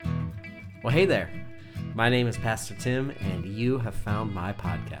Well, hey there. My name is Pastor Tim, and you have found my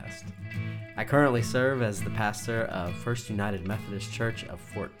podcast. I currently serve as the pastor of First United Methodist Church of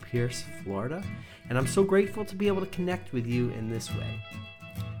Fort Pierce, Florida, and I'm so grateful to be able to connect with you in this way.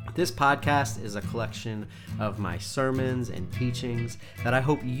 This podcast is a collection of my sermons and teachings that I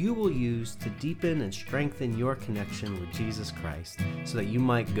hope you will use to deepen and strengthen your connection with Jesus Christ so that you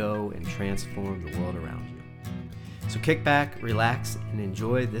might go and transform the world around you. So kick back, relax, and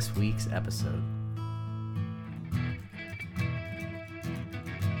enjoy this week's episode.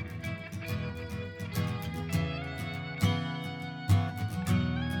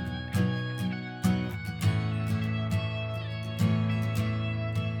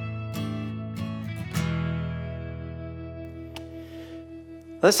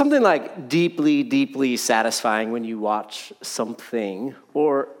 There's something like deeply, deeply satisfying when you watch something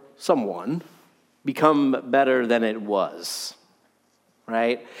or someone become better than it was,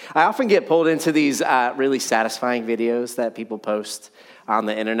 right? I often get pulled into these really satisfying videos that people post on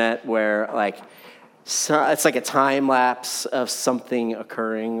the internet where it's like a time lapse of something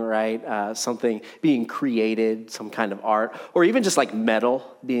occurring, right? Something being created, some kind of art, or even just like metal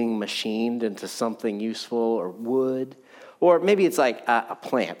being machined into something useful, or wood. Or maybe it's like a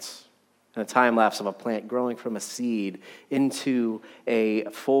plant, and a time lapse of a plant growing from a seed into a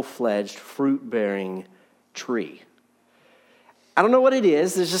full-fledged fruit-bearing tree. I don't know what it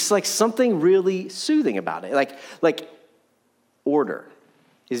is. There's just like something really soothing about it. Like order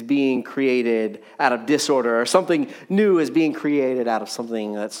is being created out of disorder, or something new is being created out of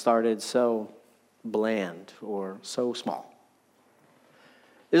something that started so bland or so small.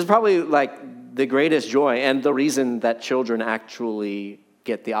 This is probably like the greatest joy and the reason that children actually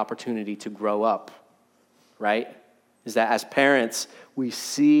get the opportunity to grow up, right? Is that as parents, we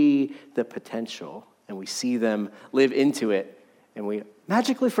see the potential and we see them live into it, and we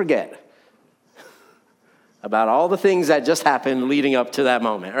magically forget about all the things that just happened leading up to that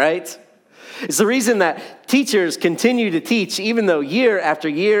moment, right? It's the reason that teachers continue to teach, even though year after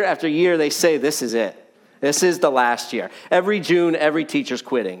year after year they say, this is it. This is the last year. Every June, every teacher's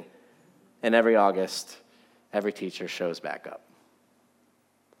quitting. And every August, every teacher shows back up.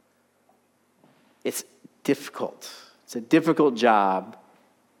 It's difficult. It's a difficult job.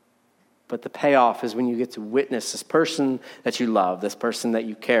 But the payoff is when you get to witness this person that you love, this person that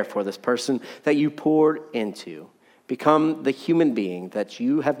you care for, this person that you poured into, become the human being that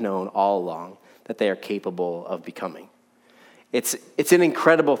you have known all along that they are capable of becoming. It's an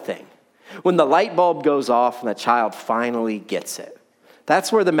incredible thing. When the light bulb goes off and the child finally gets it,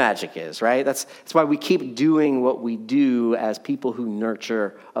 that's where the magic is, right? That's why we keep doing what we do as people who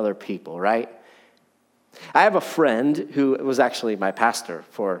nurture other people, right? I have a friend who was actually my pastor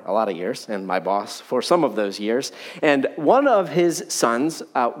for a lot of years and my boss for some of those years. And one of his sons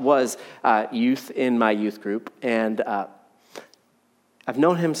was youth in my youth group. And I've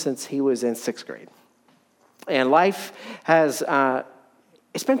known him since he was in 6th grade. And life has,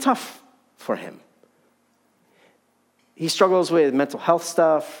 it's been tough for him. He struggles with mental health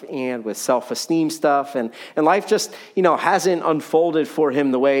stuff and with self-esteem stuff, and life just, hasn't unfolded for him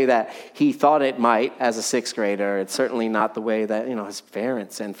the way that he thought it might as a 6th grader. It's certainly not the way that, his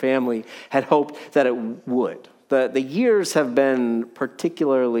parents and family had hoped that it would. The years have been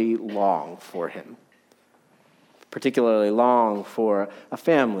particularly long for him, particularly long for a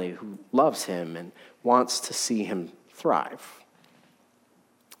family who loves him and wants to see him thrive.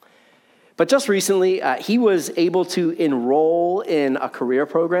 But just recently, he was able to enroll in a career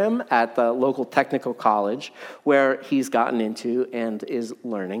program at the local technical college where he's gotten into and is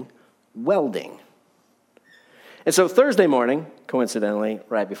learning welding. And so Thursday morning, coincidentally,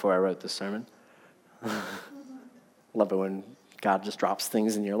 right before I wrote this sermon, love it when God just drops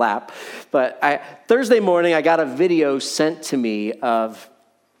things in your lap, but Thursday morning I got a video sent to me of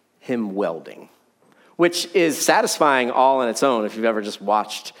him welding, which is satisfying all on its own if you've ever just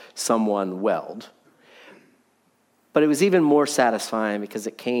watched someone weld. But it was even more satisfying because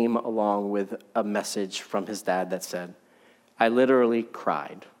it came along with a message from his dad that said, I literally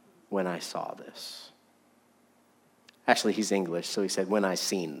cried when I saw this. Actually, he's English, so he said, when I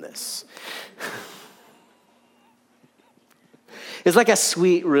seen this. It's like a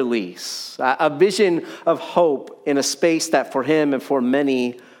sweet release, a vision of hope in a space that for him and for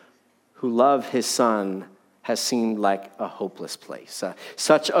many who love his son has seemed like a hopeless place.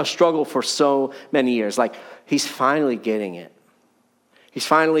 Such a struggle for so many years. Like, he's finally getting it. He's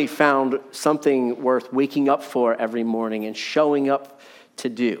finally found something worth waking up for every morning and showing up to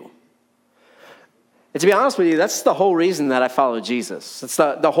do. And to be honest with you, that's the whole reason that I follow Jesus. It's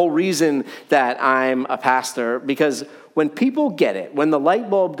the whole reason that I'm a pastor, because when people get it, when the light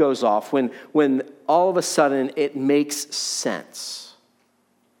bulb goes off, when all of a sudden it makes sense,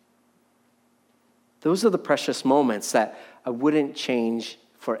 those are the precious moments that I wouldn't change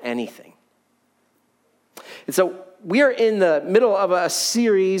for anything. And so we are in the middle of a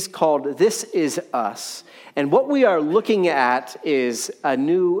series called This Is Us. And what we are looking at is a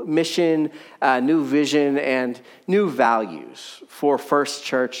new mission, a new vision, and new values for First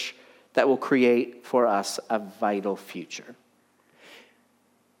Church that will create for us a vital future.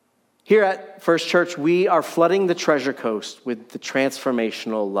 Here at First Church, we are flooding the treasure coast with the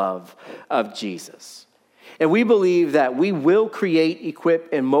transformational love of Jesus. And we believe that we will create,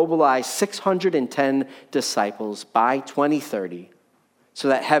 equip, and mobilize 610 disciples by 2030 so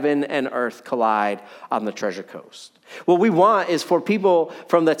that heaven and earth collide on the treasure coast. What we want is for people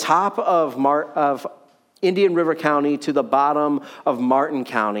from the top of Indian River County to the bottom of Martin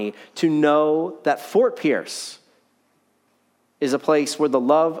County to know that Fort Pierce is a place where the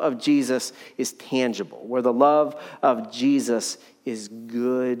love of Jesus is tangible, where the love of Jesus is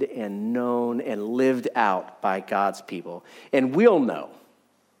good and known and lived out by God's people. And we'll know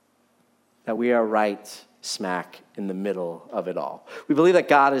that we are right smack in the middle of it all. We believe that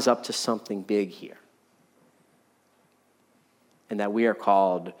God is up to something big here, and that we are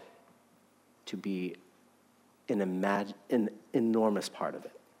called to be an enormous part of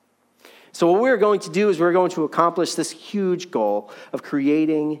it. So what we're going to do is we're going to accomplish this huge goal of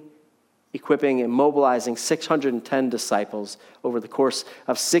creating, equipping, and mobilizing 610 disciples over the course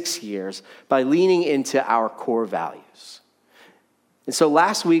of 6 years by leaning into our core values. And so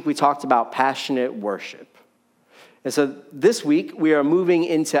last week we talked about passionate worship. And so this week we are moving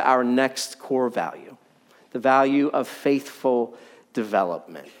into our next core value, the value of faithful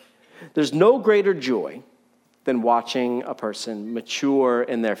development. There's no greater joy than watching a person mature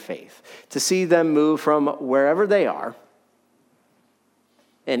in their faith, to see them move from wherever they are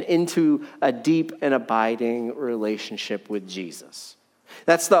and into a deep and abiding relationship with Jesus.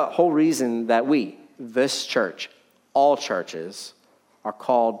 That's the whole reason that we, this church, all churches, are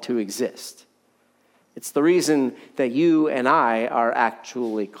called to exist. It's the reason that you and I are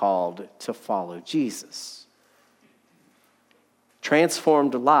actually called to follow Jesus.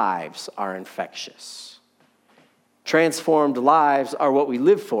 Transformed lives are infectious. Transformed lives are what we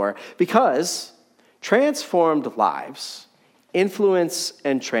live for, because transformed lives influence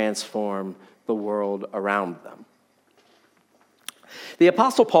and transform the world around them. The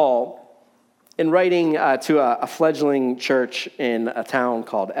Apostle Paul, in writing to a fledgling church in a town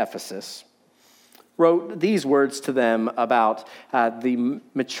called Ephesus, wrote these words to them about the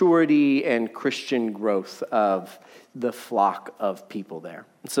maturity and Christian growth of the flock of people there.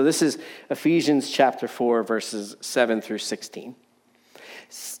 And so this is Ephesians chapter 4, verses 7 through 16.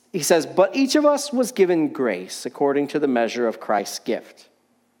 He says, "But each of us was given grace according to the measure of Christ's gift.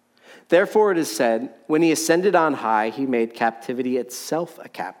 Therefore it is said, when he ascended on high, he made captivity itself a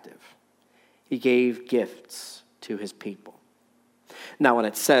captive. He gave gifts to his people." Now, when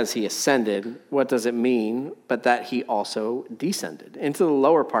it says he ascended, what does it mean but that he also descended into the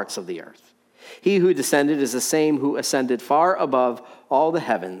lower parts of the earth? He who descended is the same who ascended far above all the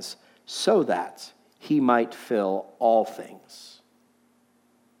heavens, so that he might fill all things.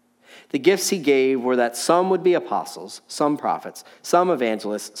 The gifts he gave were that some would be apostles, some prophets, some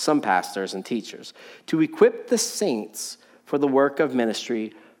evangelists, some pastors and teachers, to equip the saints for the work of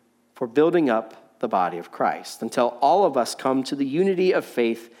ministry, for building up the body of Christ, until all of us come to the unity of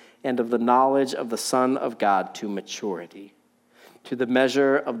faith and of the knowledge of the Son of God, to maturity, to the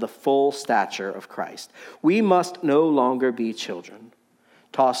measure of the full stature of Christ. We must no longer be children,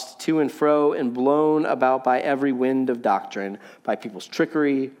 tossed to and fro and blown about by every wind of doctrine, by people's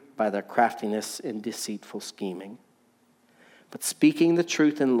trickery, by their craftiness and deceitful scheming. But speaking the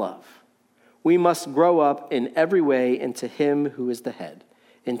truth in love, we must grow up in every way into him who is the head,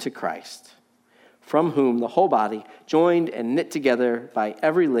 into Christ, from whom the whole body, joined and knit together by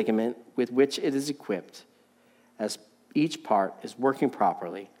every ligament with which it is equipped, as each part is working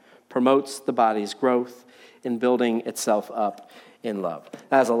properly, promotes the body's growth in building itself up in love.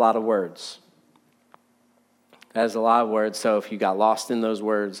 That is a lot of words. That is a lot of words, so if you got lost in those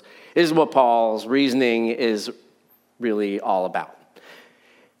words, this is what Paul's reasoning is really all about.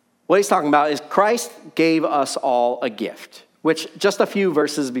 What he's talking about is Christ gave us all a gift, which just a few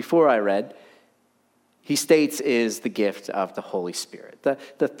verses before I read, he states is the gift of the Holy Spirit,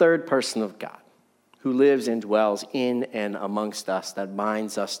 the third person of God, who lives and dwells in and amongst us, that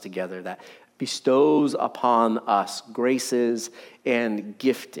binds us together, that bestows upon us graces and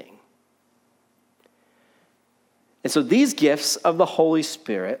gifting. And so these gifts of the Holy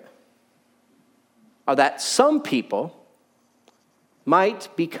Spirit are that some people might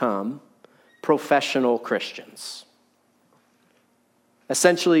become professional Christians.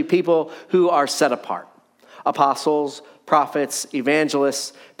 Essentially, people who are set apart. Apostles, prophets,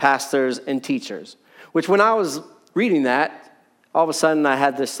 evangelists, pastors, and teachers. Which when I was reading that, all of a sudden I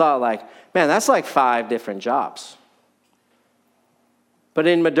had this thought like, man, that's like 5 different jobs. But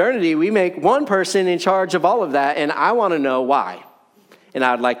in modernity, we make one person in charge of all of that, and I want to know why. And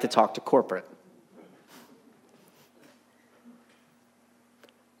I would like to talk to corporate.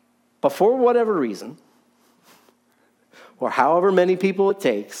 But for whatever reason, or however many people it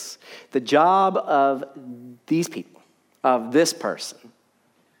takes, the job of these people, of this person,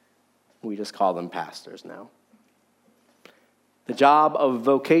 we just call them pastors now. The job of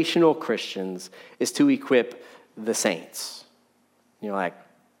vocational Christians is to equip the saints. You're like,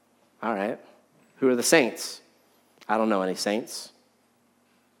 all right, who are the saints? I don't know any saints.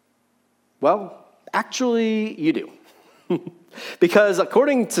 Well, actually, you do. Because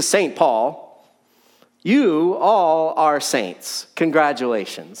according to St. Paul, you all are saints.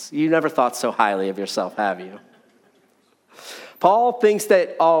 Congratulations. You never thought so highly of yourself, have you? Paul thinks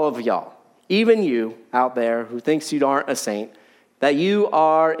that all of y'all, even you out there who thinks you aren't a saint, that you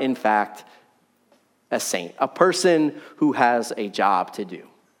are, in fact, a saint, a person who has a job to do.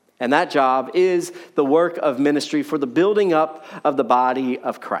 And that job is the work of ministry for the building up of the body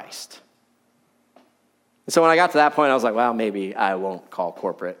of Christ. And so when I got to that point, I was like, well, maybe I won't call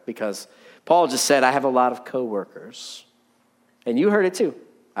corporate, because Paul just said, I have a lot of coworkers. And you heard it too.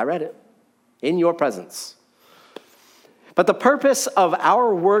 I read it in your presence. But the purpose of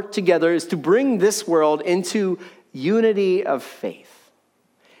our work together is to bring this world into unity of faith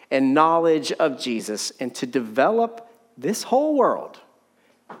and knowledge of Jesus, and to develop this whole world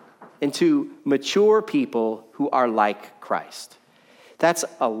into mature people who are like Christ. That's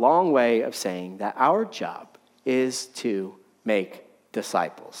a long way of saying that our job is to make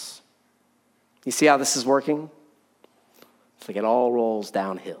disciples. You see how this is working? It's like it all rolls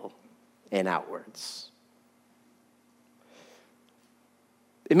downhill and outwards.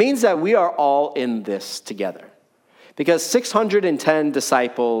 It means that we are all in this together, because 610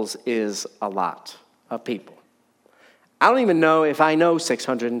 disciples is a lot of people. I don't even know if I know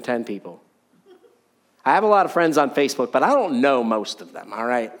 610 people. I have a lot of friends on Facebook, but I don't know most of them, all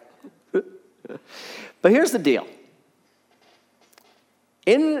right? But here's the deal.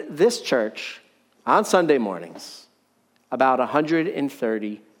 In this church, on Sunday mornings, about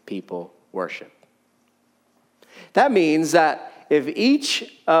 130 people worship. That means that if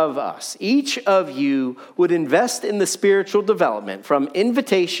each of us, each of you, would invest in the spiritual development from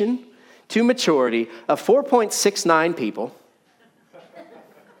invitation to maturity of 4.69 people,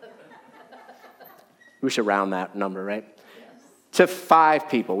 we should round that number, right? Yes. To 5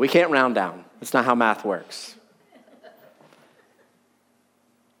 people. We can't round down. That's not how math works.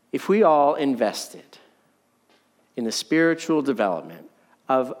 If we all invested in the spiritual development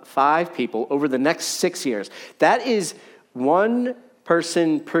of 5 people over the next 6 years, that is 1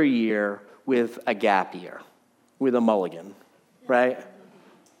 person per year with a gap year, with a mulligan, right?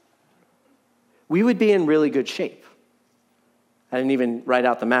 We would be in really good shape. I didn't even write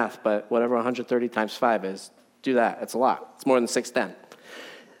out the math, but whatever 130 times 5 is, do that. It's a lot. It's more than 610.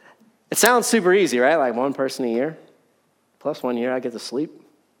 It sounds super easy, right? Like 1 person a year, plus 1 year I get to sleep.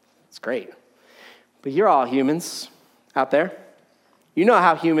 It's great. But you're all humans out there. You know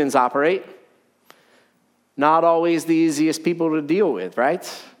how humans operate. Not always the easiest people to deal with,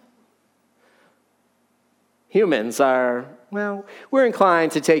 right? Humans are, well, we're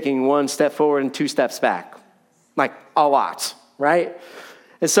inclined to taking 1 step forward and 2 steps back. Like a lot, right?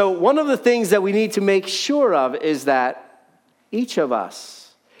 And so one of the things that we need to make sure of is that each of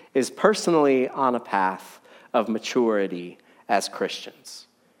us is personally on a path of maturity as Christians.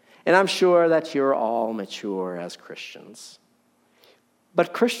 And I'm sure that you're all mature as Christians.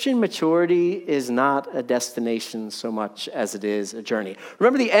 But Christian maturity is not a destination so much as it is a journey.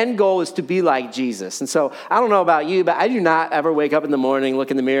 Remember, the end goal is to be like Jesus. And so I don't know about you, but I do not ever wake up in the morning, look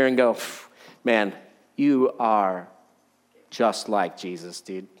in the mirror, and go, man, you are just like Jesus,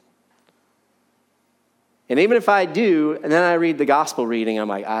 dude. And even if I do, and then I read the gospel reading, I'm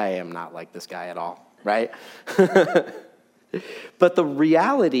like, I am not like this guy at all, right? But the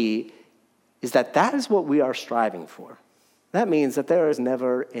reality is that that is what we are striving for. That means that there is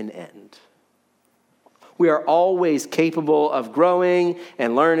never an end. We are always capable of growing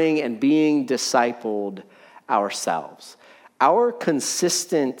and learning and being discipled ourselves. Our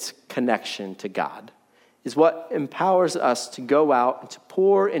consistent connection to God is what empowers us to go out and to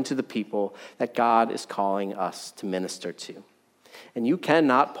pour into the people that God is calling us to minister to. And you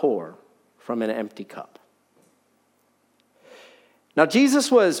cannot pour from an empty cup. Now, Jesus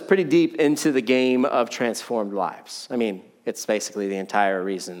was pretty deep into the game of transformed lives. I mean, it's basically the entire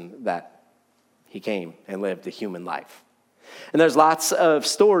reason that he came and lived a human life. And there's lots of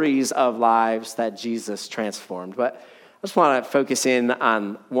stories of lives that Jesus transformed, but I just want to focus in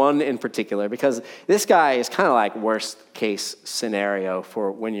on one in particular because this guy is kind of like worst case scenario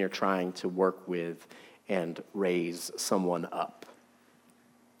for when you're trying to work with and raise someone up.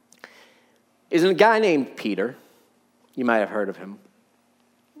 Is a guy named Peter. You might have heard of him.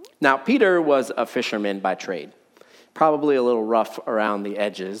 Now, Peter was a fisherman by trade, probably a little rough around the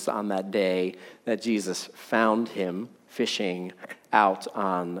edges on that day that Jesus found him fishing out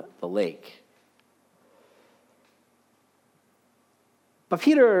on the lake. But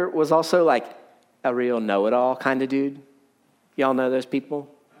Peter was also like a real know-it-all kind of dude. Y'all know those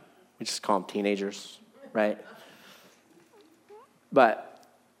people? We just call them teenagers, right? But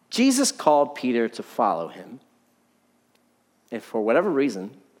Jesus called Peter to follow him. And for whatever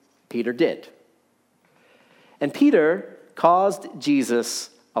reason, Peter did. And Peter caused Jesus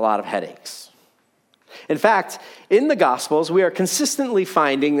a lot of headaches. In fact, in the Gospels, we are consistently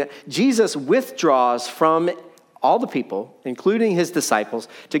finding that Jesus withdraws from all the people, including his disciples,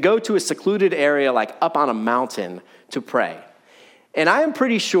 to go to a secluded area like up on a mountain to pray. And I am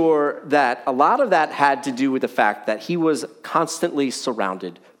pretty sure that a lot of that had to do with the fact that he was constantly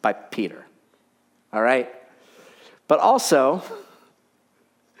surrounded by Peter. All right? But also,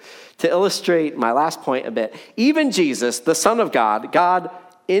 to illustrate my last point a bit, even Jesus, the Son of God, God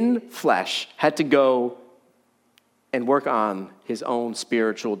in flesh, had to go and work on his own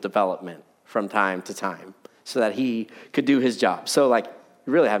spiritual development from time to time so that he could do his job. So, you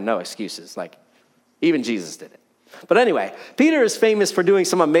really have no excuses. Even Jesus did it. But anyway, Peter is famous for doing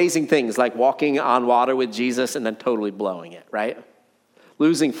some amazing things, like walking on water with Jesus and then totally blowing it, right?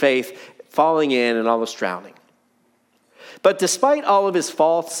 Losing faith, falling in, and almost drowning. But despite all of his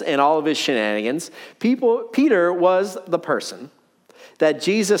faults and all of his shenanigans, Peter was the person that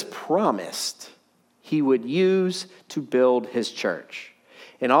Jesus promised he would use to build his church.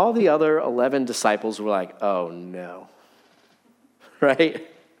 And all the other 11 disciples were like, oh no, right?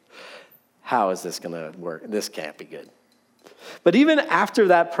 How is this going to work? This can't be good. But even after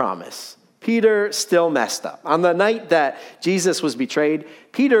that promise, Peter still messed up. On the night that Jesus was betrayed,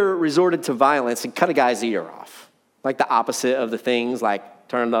 Peter resorted to violence and cut a guy's ear off. Like the opposite of the things like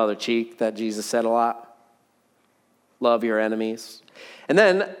turn the other cheek that Jesus said a lot. Love your enemies. And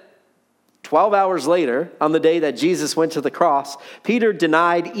then 12 hours later, on the day that Jesus went to the cross, Peter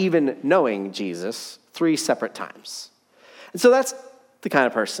denied even knowing Jesus 3 separate times. And so that's the kind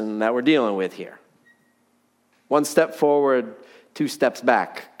of person that we're dealing with here. 1 step forward, 2 steps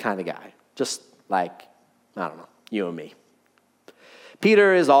back kind of guy. Just like, I don't know, you and me.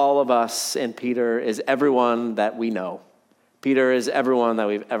 Peter is all of us, and Peter is everyone that we know. Peter is everyone that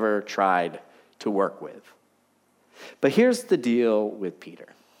we've ever tried to work with. But here's the deal with Peter.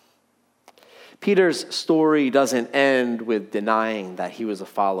 Peter's story doesn't end with denying that he was a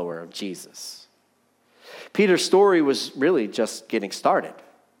follower of Jesus. Peter's story was really just getting started.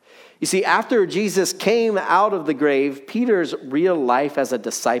 You see, after Jesus came out of the grave, Peter's real life as a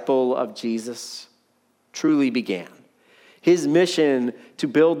disciple of Jesus truly began. His mission to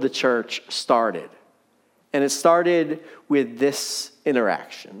build the church started. And it started with this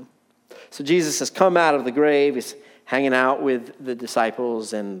interaction. So Jesus has come out of the grave. He's hanging out with the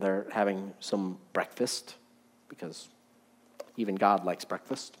disciples, and they're having some breakfast because even God likes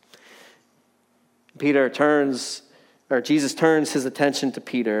breakfast. Jesus turns his attention to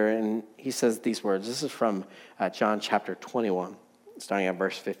Peter, and he says these words. This is from John chapter 21, starting at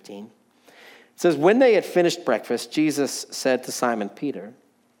verse 15. It says, when they had finished breakfast, Jesus said to Simon Peter,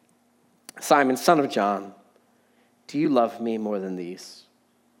 Simon, son of John, do you love me more than these?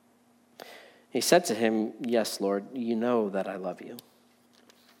 He said to him, yes, Lord, you know that I love you.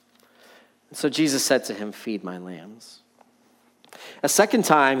 And so Jesus said to him, feed my lambs. A second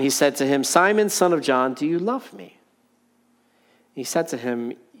time he said to him, Simon, son of John, do you love me? He said to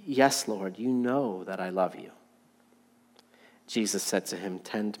him, yes, Lord, you know that I love you. Jesus said to him,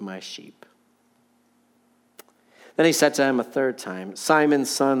 tend my sheep. Then he said to him a third time, Simon,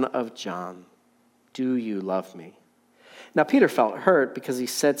 son of John, do you love me? Now Peter felt hurt because he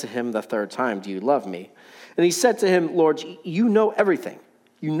said to him the third time, do you love me? And he said to him, Lord, you know everything.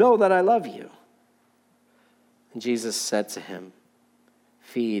 You know that I love you. And Jesus said to him,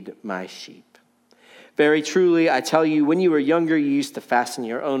 feed my sheep. Very truly, I tell you, when you were younger, you used to fasten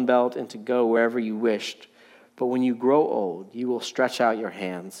your own belt and to go wherever you wished. But when you grow old, you will stretch out your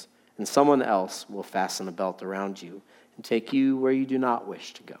hands, and someone else will fasten a belt around you and take you where you do not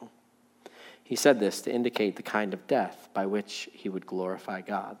wish to go." He said this to indicate the kind of death by which he would glorify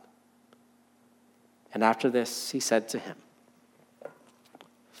God. And after this, he said to him,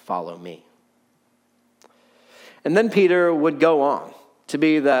 "Follow me." And then Peter would go on to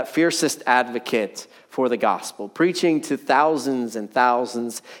be the fiercest advocate for the gospel, preaching to thousands and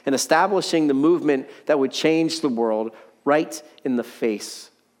thousands and establishing the movement that would change the world right in the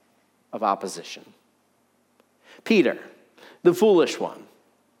face of opposition. Peter, the foolish one,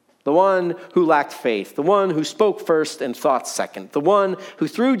 the one who lacked faith, the one who spoke first and thought second, the one who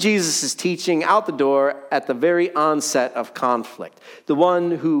threw Jesus' teaching out the door at the very onset of conflict, the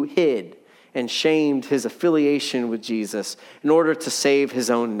one who hid and shamed his affiliation with Jesus in order to save his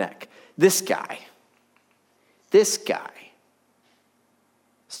own neck. This guy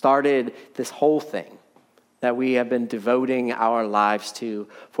started this whole thing that we have been devoting our lives to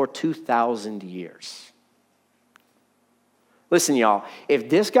for 2,000 years. Listen, y'all, if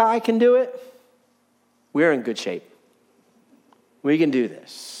this guy can do it, we're in good shape. We can do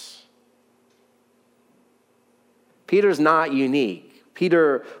this. Peter's not unique.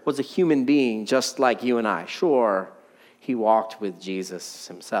 Peter was a human being just like you and I. Sure, he walked with Jesus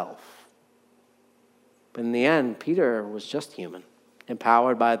himself. But in the end, Peter was just human,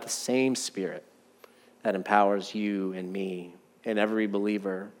 empowered by the same Spirit that empowers you and me and every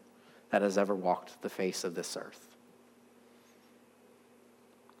believer that has ever walked the face of this earth.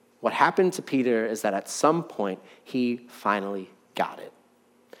 What happened to Peter is that at some point, he finally got it.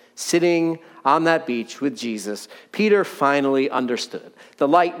 Sitting on that beach with Jesus, Peter finally understood. The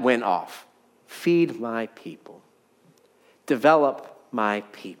light went off. Feed my people. Develop my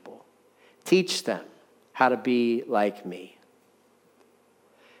people. Teach them how to be like me.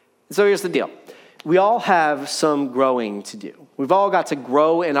 So here's the deal. We all have some growing to do. We've all got to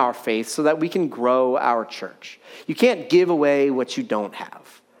grow in our faith so that we can grow our church. You can't give away what you don't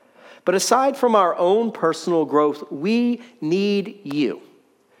have. But aside from our own personal growth, we need you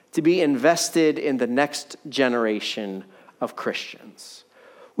to be invested in the next generation of Christians.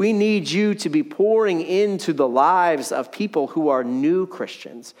 We need you to be pouring into the lives of people who are new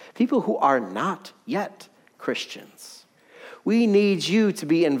Christians, people who are not yet Christians. We need you to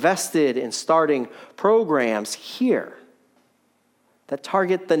be invested in starting programs here that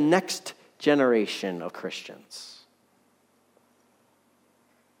target the next generation of Christians.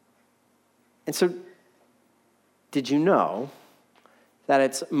 And so, did you know that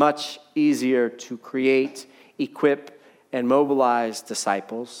it's much easier to create, equip, and mobilize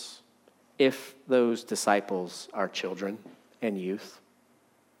disciples if those disciples are children and youth?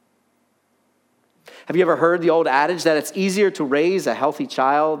 Have you ever heard the old adage that it's easier to raise a healthy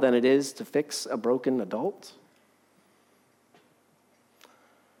child than it is to fix a broken adult?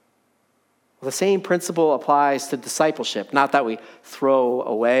 Well, the same principle applies to discipleship. Not that we throw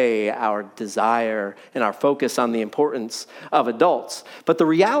away our desire and our focus on the importance of adults, but the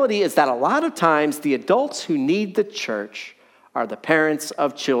reality is that a lot of times the adults who need the church are the parents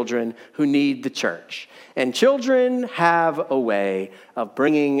of children who need the church. And children have a way of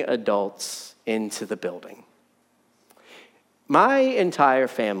bringing adults into the building. My entire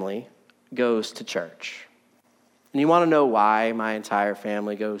family goes to church. And you want to know why my entire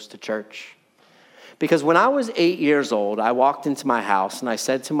family goes to church? Because when I was 8 years old, I walked into my house and I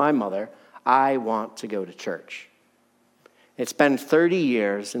said to my mother, "I want to go to church." It's been 30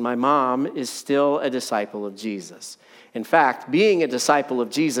 years and my mom is still a disciple of Jesus. In fact, being a disciple of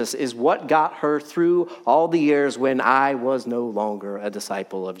Jesus is what got her through all the years when I was no longer a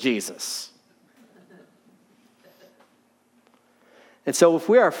disciple of Jesus. And so if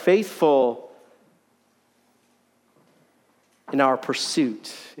we are faithful in our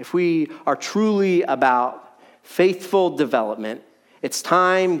pursuit, if we are truly about faithful development, it's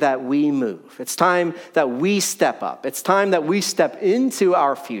time that we move. It's time that we step up. It's time that we step into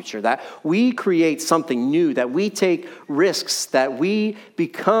our future, that we create something new, that we take risks, that we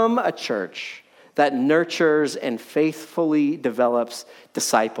become a church that nurtures and faithfully develops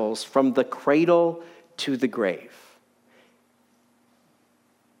disciples from the cradle to the grave.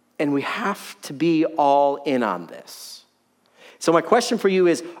 And we have to be all in on this. So my question for you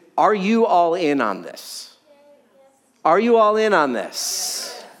is, are you all in on this? Are you all in on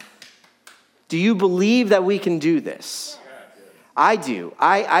this? Do you believe that we can do this? I do.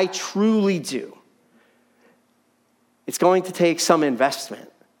 I truly do. It's going to take some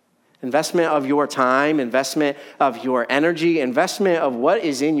investment. Investment of your time, investment of your energy, investment of what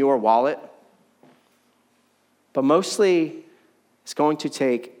is in your wallet. But mostly, it's going to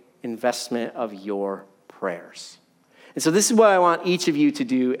take investment of your prayers. And so this is what I want each of you to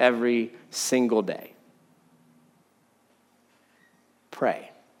do every single day.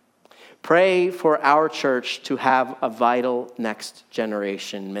 Pray. Pray for our church to have a vital next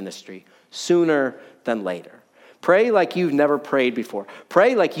generation ministry sooner than later. Pray like you've never prayed before.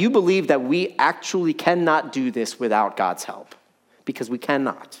 Pray like you believe that we actually cannot do this without God's help, because we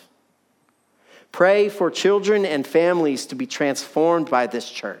cannot. Pray for children and families to be transformed by this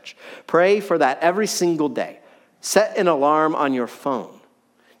church. Pray for that every single day. Set an alarm on your phone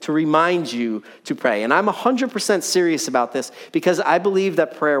to remind you to pray. And I'm 100% serious about this because I believe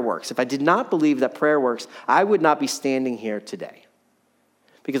that prayer works. If I did not believe that prayer works, I would not be standing here today.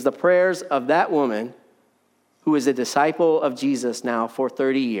 Because the prayers of that woman who is a disciple of Jesus now for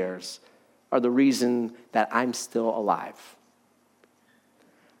 30 years are the reason that I'm still alive.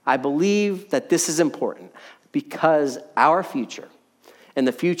 I believe that this is important because our future and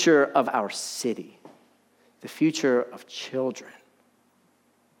the future of our city, the future of children,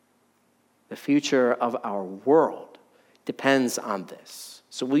 the future of our world depends on this.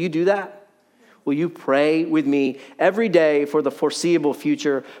 So will you do that? Will you pray with me every day for the foreseeable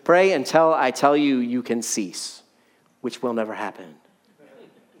future? Pray until I tell you you can cease, which will never happen.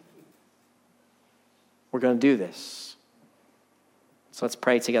 We're going to do this. So let's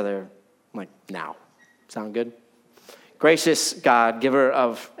pray together, like now. Sound good? Gracious God, giver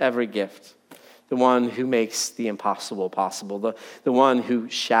of every gift, the one who makes the impossible possible, the one who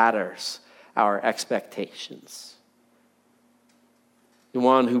shatters our expectations, the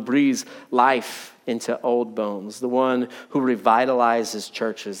one who breathes life into old bones, the one who revitalizes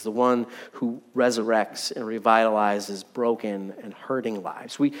churches, the one who resurrects and revitalizes broken and hurting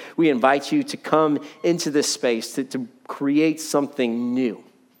lives. We invite you to come into this space to create something new,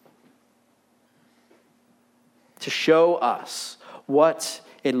 to show us what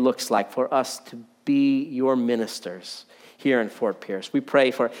it looks like for us to be your ministers here in Fort Pierce. We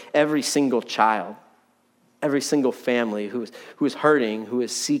pray for every single child, every single family who is hurting, who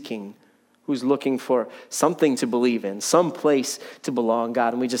is seeking, who's looking for something to believe in, some place to belong,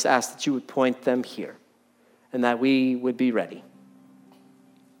 God. And we just ask that you would point them here and that we would be ready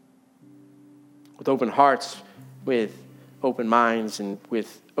with open hearts, with open minds, and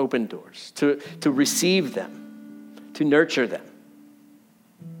with open doors to receive them, to nurture them,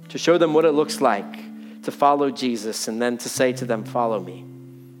 to show them what it looks like to follow Jesus, and then to say to them, follow me.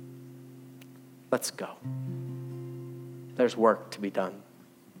 Let's go. There's work to be done.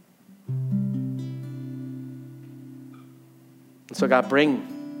 And so God, bring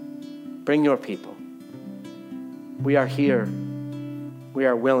your people. We are here. We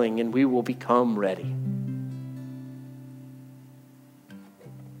are willing, and we will become ready.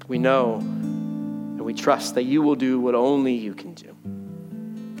 We know and we trust that you will do what only you can do.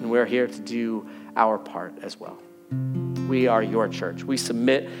 And we're here to do our part as well. We are your church. We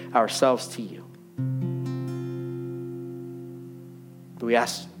submit ourselves to you. We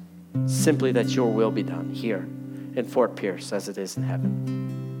ask simply that your will be done here in Fort Pierce as it is in heaven.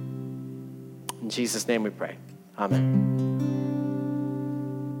 In Jesus' name we pray. Amen.